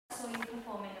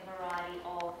performing a variety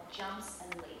of jumps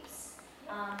and leaps.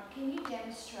 Can you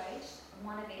demonstrate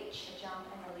one of each, a jump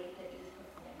and a leap that you've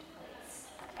performed, please?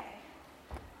 Okay.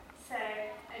 So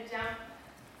a jump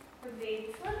would be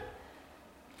this one,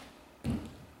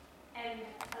 and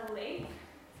a leap.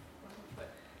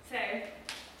 So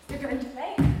we're going to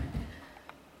leap.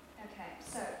 Okay,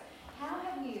 so how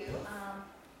have you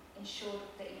ensured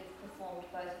that you've performed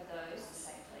both of those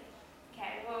safely?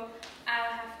 Okay, well,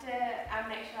 I'll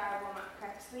make sure I warm up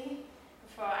correctly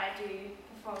before I do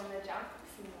perform the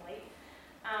jumps and the leap.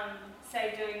 So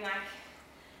doing like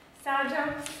star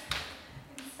jumps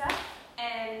and stuff,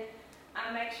 and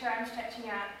I make sure I'm stretching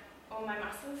out all my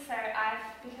muscles. So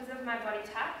because of my body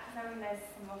type, because I'm a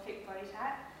mesomorphic body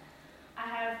type, I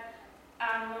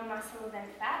have more muscle than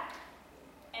fat,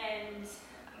 and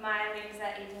my limbs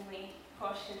are evenly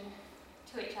proportioned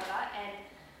to each other, and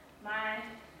my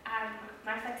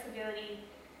flexibility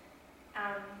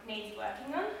needs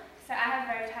working on. So I have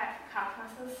very tight calf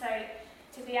muscles, so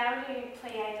to be able to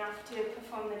plie enough to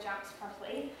perform the jumps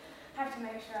properly, I have to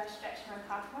make sure I stretch my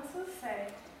calf muscles. So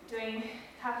doing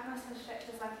calf muscle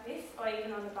stretches like this, or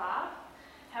even on the bar,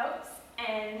 helps.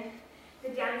 And the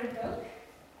downward dog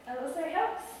also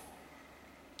helps.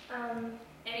 And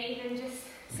even just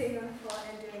sitting on the floor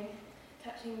and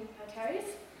touching my toes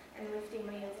and lifting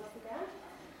my heels off the ground.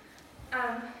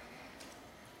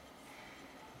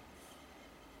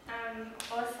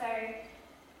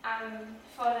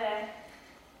 For the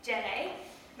Gen A,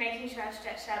 making sure I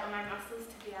stretched out all my muscles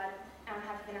to be able to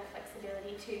have enough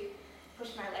flexibility to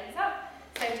push my legs up.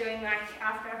 So doing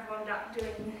after I've warmed up,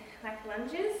 doing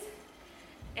lunges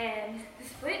and the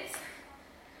splits,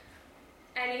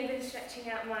 and even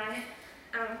stretching out my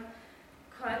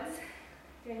quads,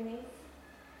 doing these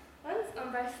ones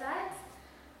on both sides.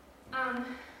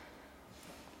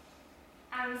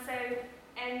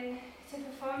 And to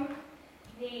perform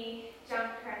the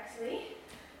jump correctly,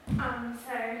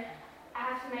 so I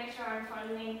have to make sure I'm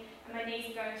following and my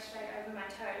knees are going straight over my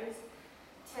toes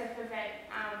to prevent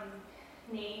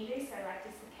knee injury, so like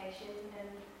dislocation and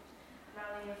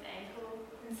rolling of the ankle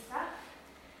and stuff.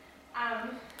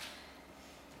 And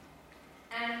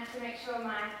I have to make sure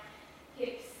my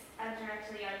hips are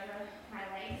directly over my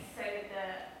legs so the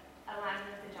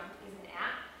alignment of the jump isn't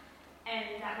out,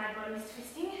 and that my body's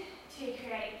twisting to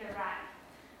create the right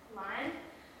line.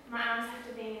 My arms have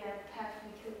to be in a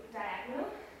perfect diagonal.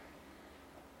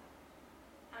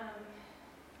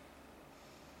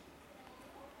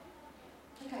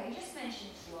 Okay, you just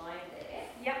mentioned flying there.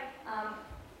 Yep.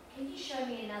 Can you show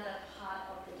me another part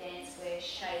of the dance where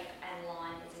shape and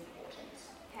line is important?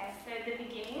 Okay, so the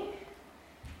beginning.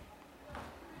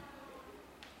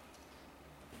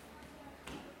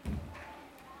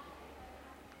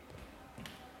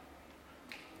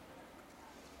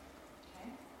 Okay.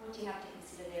 What do you have to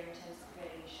consider there in terms of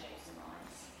creating shapes and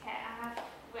lines? Okay,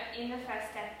 in the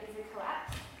first step is a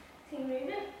collapsing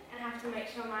movement, and I have to make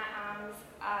sure my arms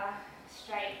are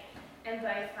straight and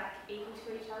both equal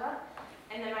to each other,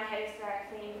 and then my head is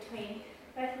directly in between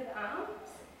both of the arms.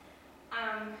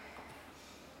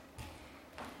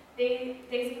 These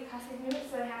are percussive movements,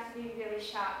 so they have to be really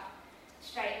sharp,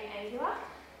 straight and angular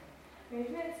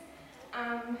movements.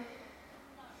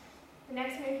 The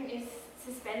next movement is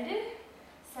suspended,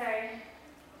 so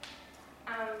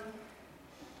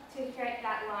to create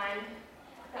that line,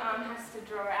 the arm has to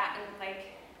draw out and the leg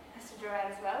has to draw out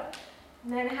as well.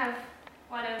 And then have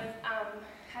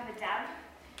a dab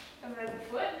over the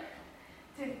foot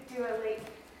to do a leap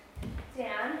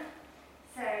down.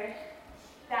 So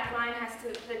that line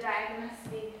the diagonal has to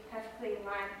be perfectly in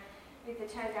line with the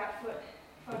turned out foot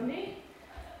fondue.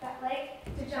 That leg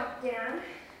to jump down,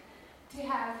 to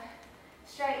have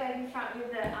straight leg in front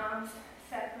with the arms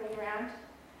circling around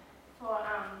for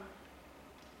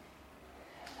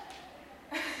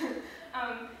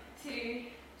to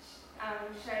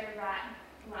show the right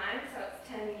line, so it's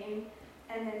turning in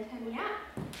and then turning out,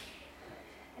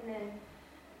 and then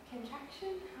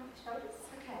contraction of the shoulders.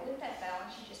 Okay, with that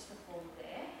balance you just performed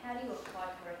there, how do you apply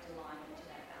correct alignment to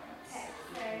that balance?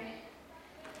 Okay,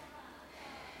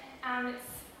 so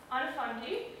it's on a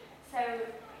fondue, so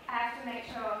I have to make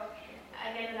sure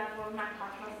I get enough of my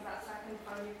calf muscles up so I can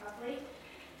fondue properly,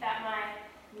 that my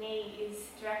knee is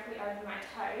directly over my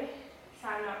toe, so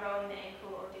I'm not rolling the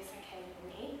ankle or dislocating the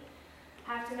knee.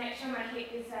 I have to make sure my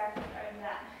hip is directly over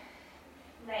that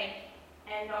leg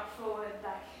and not forward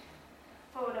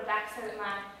or back, so that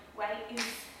my weight is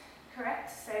correct,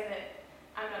 so that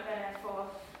I'm not going to fall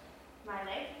off my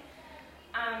leg.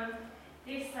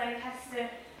 This leg has to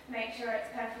make sure it's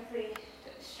perfectly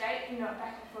straight and not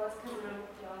back and forth, because it will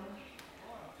look long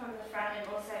from the front, and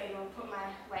also it will put my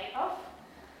weight off.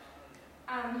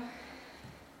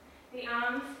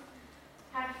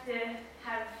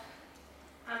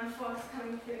 force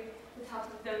coming through the top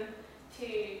of them to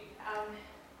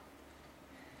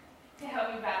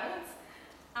help me balance.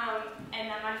 And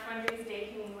then my front is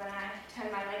deepening when I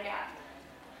turn my leg out,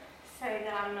 so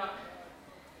that I'm not,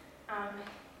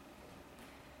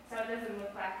 so it doesn't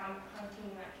look like I'm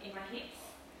hunting like in my hips.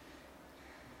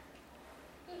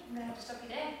 Good. I'm going to have to stop you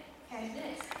there. Okay. 2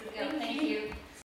 minutes. Good girl. Thank you.